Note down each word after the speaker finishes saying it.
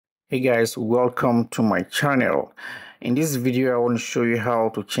Hey guys, welcome to my channel. In this video I want to show you how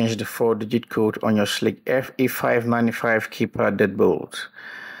to change the 4-digit code on your Schlage FE595 keypad deadbolt.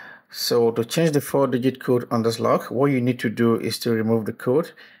 So to change the 4-digit code on this lock, what you need to do is to remove the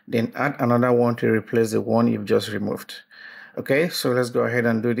code, then add another one to replace the one you've just removed. Okay, so let's go ahead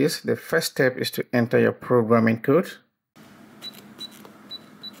and do this. The first step is to enter your programming code.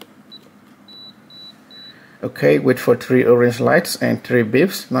 Okay, wait for 3 orange lights and 3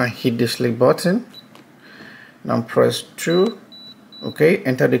 beeps. Now hit the Schlage button. Now press 2. Okay,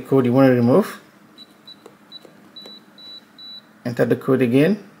 enter the code you want to remove. Enter the code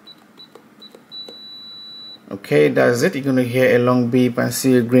again. Okay, that's it. You're going to hear a long beep and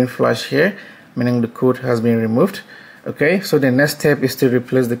see a green flash here, meaning the code has been removed. Okay, so the next step is to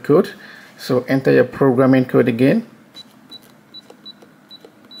replace the code. So enter your programming code again.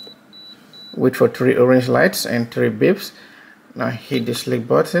 Wait for 3 orange lights and 3 beeps. Now hit the Schlage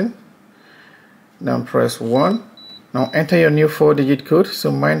button. Now press 1. Now enter your new 4-digit code.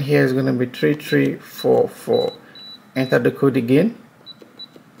 So mine here is going to be 3344. Enter the code again.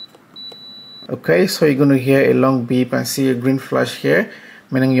 Okay, so you're going to hear a long beep and see a green flash here,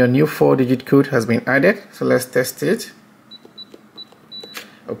 meaning your new 4-digit code has been added. So let's test it.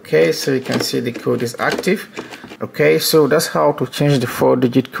 Okay, so you can see the code is active. Okay, so that's how to change the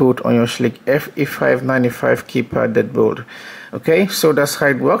 4-digit code on your Schlage FE595 keypad deadbolt. Okay, so that's how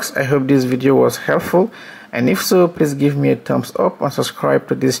it works. I hope this video was helpful, and if so, please give me a thumbs up and subscribe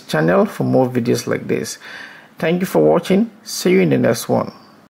to this channel for more videos like this. Thank you for watching. See you in the next one.